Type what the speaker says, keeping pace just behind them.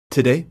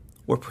Today,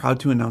 we're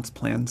proud to announce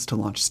plans to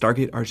launch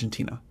Stargate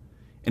Argentina,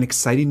 an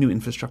exciting new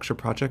infrastructure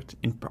project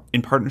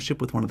in partnership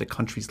with one of the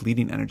country's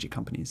leading energy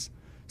companies,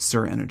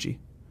 Sur Energy.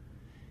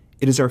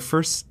 It is our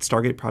first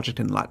Stargate project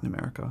in Latin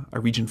America,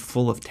 a region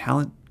full of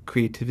talent,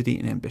 creativity,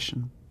 and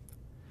ambition.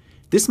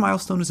 This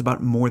milestone is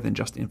about more than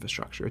just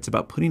infrastructure. It's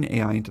about putting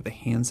AI into the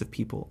hands of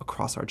people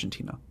across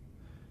Argentina.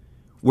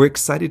 We're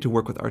excited to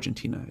work with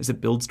Argentina as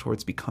it builds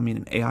towards becoming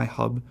an AI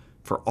hub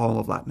for all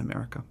of Latin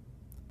America.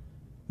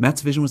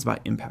 Matt's vision was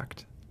about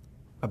impact,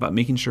 about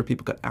making sure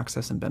people got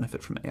access and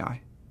benefit from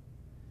AI.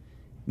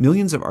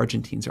 Millions of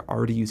Argentines are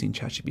already using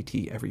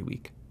ChatGPT every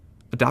week.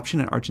 Adoption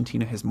in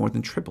Argentina has more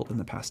than tripled in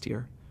the past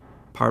year,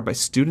 powered by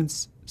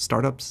students,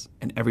 startups,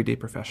 and everyday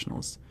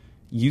professionals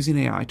using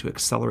AI to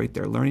accelerate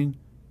their learning,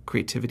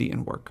 creativity,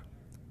 and work.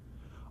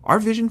 Our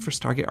vision for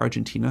Stargate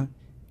Argentina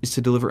is to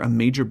deliver a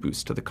major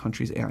boost to the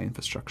country's AI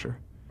infrastructure,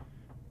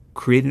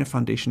 creating a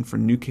foundation for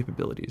new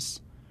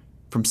capabilities,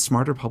 from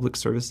smarter public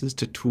services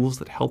to tools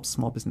that help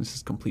small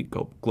businesses compete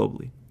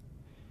globally.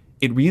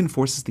 It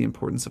reinforces the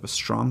importance of a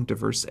strong,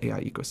 diverse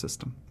AI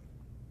ecosystem.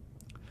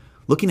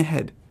 Looking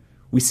ahead,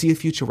 we see a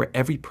future where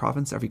every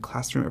province, every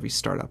classroom, every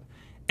startup,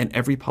 and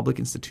every public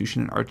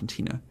institution in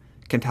Argentina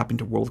can tap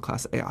into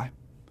world-class AI.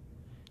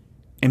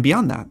 And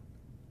beyond that,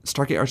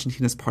 Stargate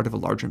Argentina is part of a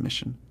larger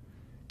mission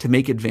to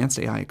make advanced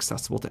AI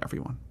accessible to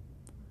everyone.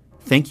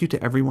 Thank you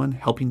to everyone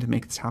helping to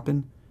make this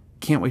happen.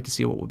 Can't wait to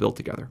see what we'll build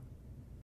together.